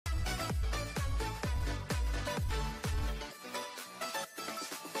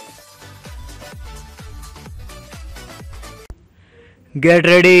Get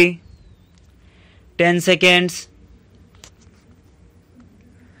ready. 10 seconds.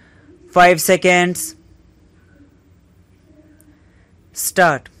 5 seconds.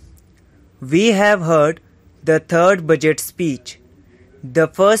 Start. We have heard the third budget speech. The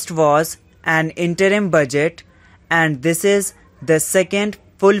first was an interim budget, and this is the second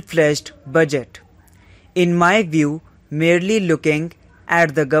full-fledged budget. In my view, merely looking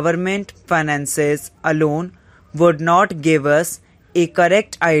at the government finances alone would not give us a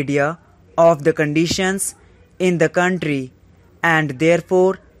correct idea of the conditions in the country, and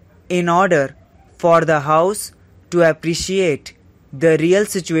therefore, in order for the House to appreciate the real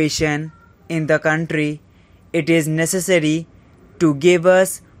situation in the country, it is necessary to give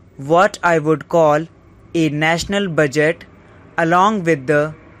us what I would call a national budget along with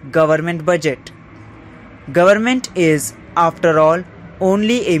the government budget. Government is, after all,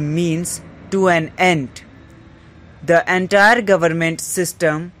 only a means to an end. The entire government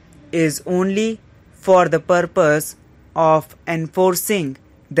system is only for the purpose of enforcing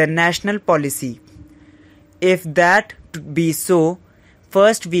the national policy. If that be so,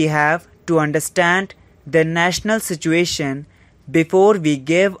 first we have to understand the national situation before we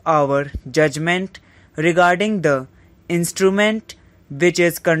give our judgment regarding the instrument which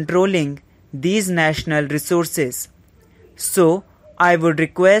is controlling these national resources. So, I would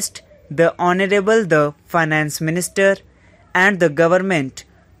request the Honorable the Finance Minister and the government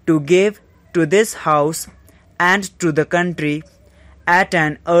to give to this House and to the country at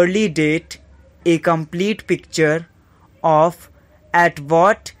an early date a complete picture of at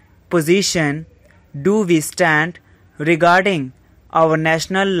what position do we stand regarding our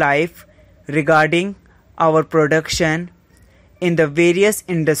national life, regarding our production in the various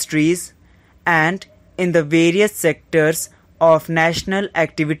industries and in the various sectors of national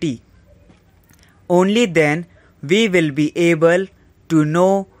activity. Only then we will be able to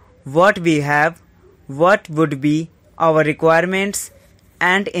know what we have, what would be our requirements,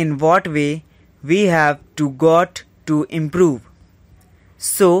 and in what way we have got to improve.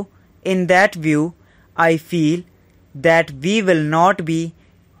 So, in that view, I feel that we will not be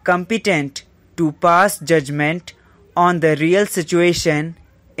competent to pass judgment on the real situation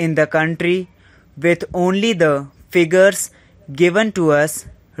in the country with only the figures given to us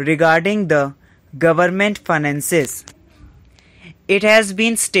regarding the government finances. It has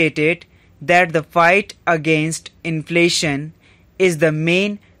been stated that the fight against inflation is the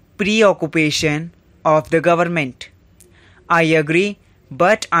main preoccupation of the government. I agree,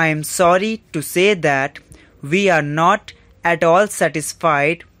 but I am sorry to say that we are not at all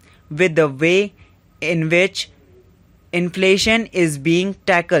satisfied with the way in which inflation is being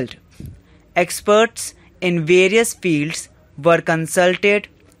tackled. Experts in various fields were consulted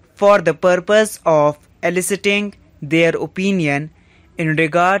for the purpose of eliciting their opinion in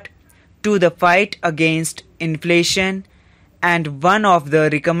regard to the fight against inflation, and one of the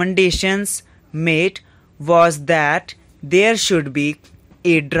recommendations made was that there should be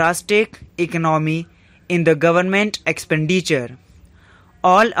a drastic economy in the government expenditure.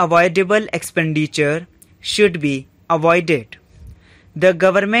 All avoidable expenditure should be avoided. The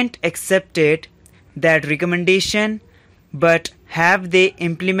government accepted that recommendation, but have they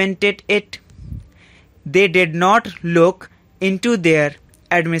implemented it? They did not look into their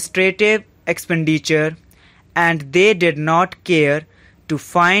administrative expenditure, and they did not care to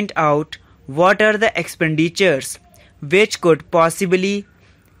find out what are the expenditures which could possibly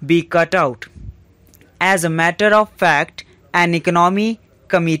be cut out. As a matter of fact, an economy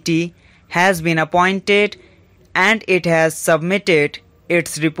committee has been appointed and it has submitted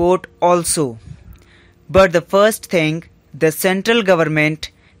its report also. But the first thing the central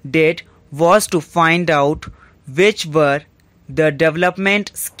government did was to find out which were the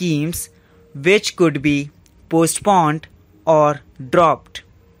development schemes which could be postponed or dropped.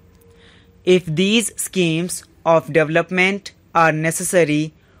 If these schemes of development are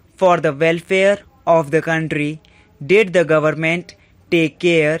necessary for the welfare of the country, did the government take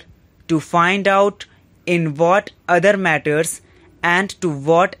care to find out in what other matters and to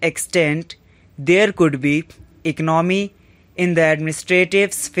what extent there could be economy in the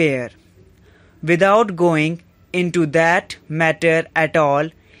administrative sphere? Without going into that matter at all,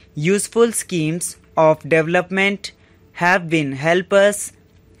 useful schemes of development have been helpers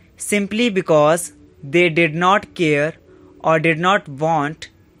simply because they did not care or did not want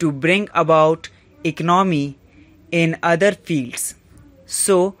to bring about economy in other fields.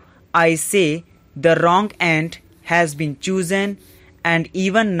 So I say the wrong end has been chosen, and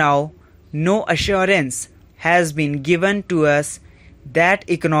even now no assurance has been given to us that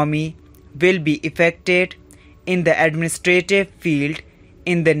economy will be effected in the administrative field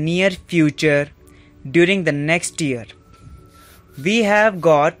in the near future during the next year. We have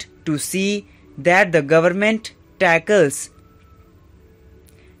got to see that the government tackles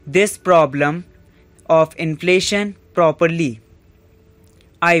this problem of inflation properly.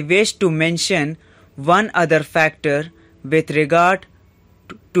 I wish to mention one other factor with regard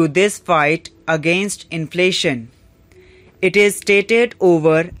to this fight against inflation. It is stated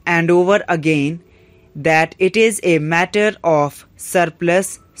over and over again that it is a matter of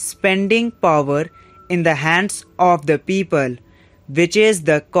surplus spending power in the hands of the people, which is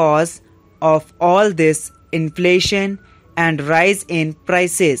the cause of all this inflation and rise in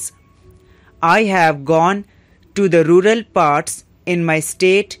prices. I have gone to the rural parts in my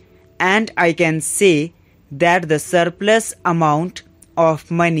state and I can say that the surplus amount of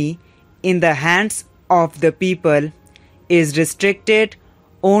money in the hands of the people is restricted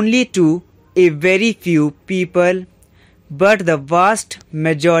only to a very few people, but the vast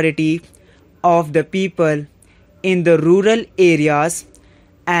majority of the people in the rural areas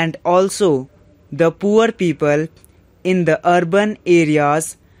and also the poor people in the urban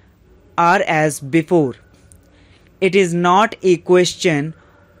areas are as before. It is not a question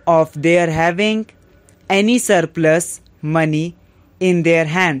of their having any surplus money in their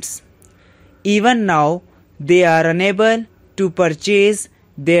hands. Even now, they are unable to purchase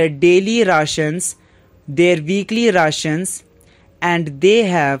their daily rations, their weekly rations, and they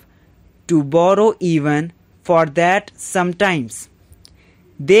have to borrow even for that sometimes.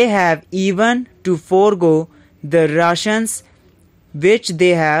 They have even to forego the rations which they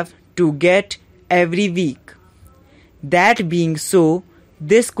have to get every week. That being so,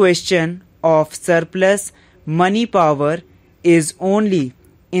 this question of surplus money power is only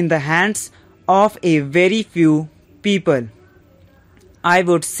in the hands of a very few people. I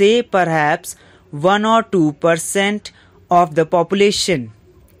would say perhaps 1 or 2% of the population.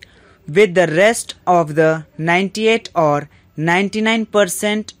 With the rest of the 98 or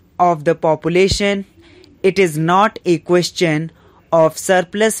 99% of the population, it is not a question of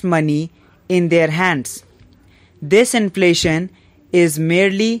surplus money in their hands. This inflation is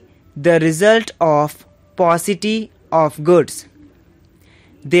merely the result of paucity of goods.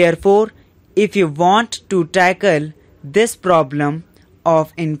 Therefore, if you want to tackle this problem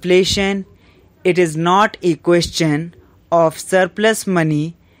of inflation, it is not a question of surplus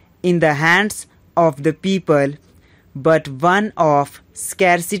money in the hands of the people, but one of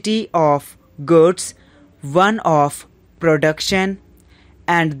scarcity of goods, one of production,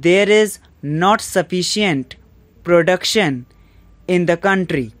 and there is not sufficient production in the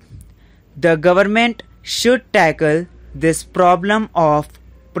country. The government should tackle this problem of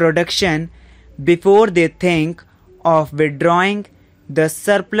production before they think of withdrawing the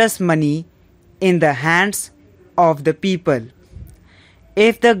surplus money in the hands of the people.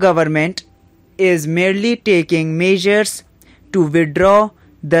 If the government is merely taking measures to withdraw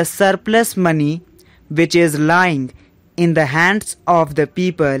the surplus money which is lying in the hands of the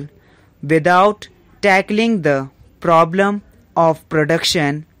people without tackling the problem of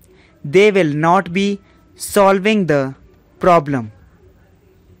production, they will not be solving the problem.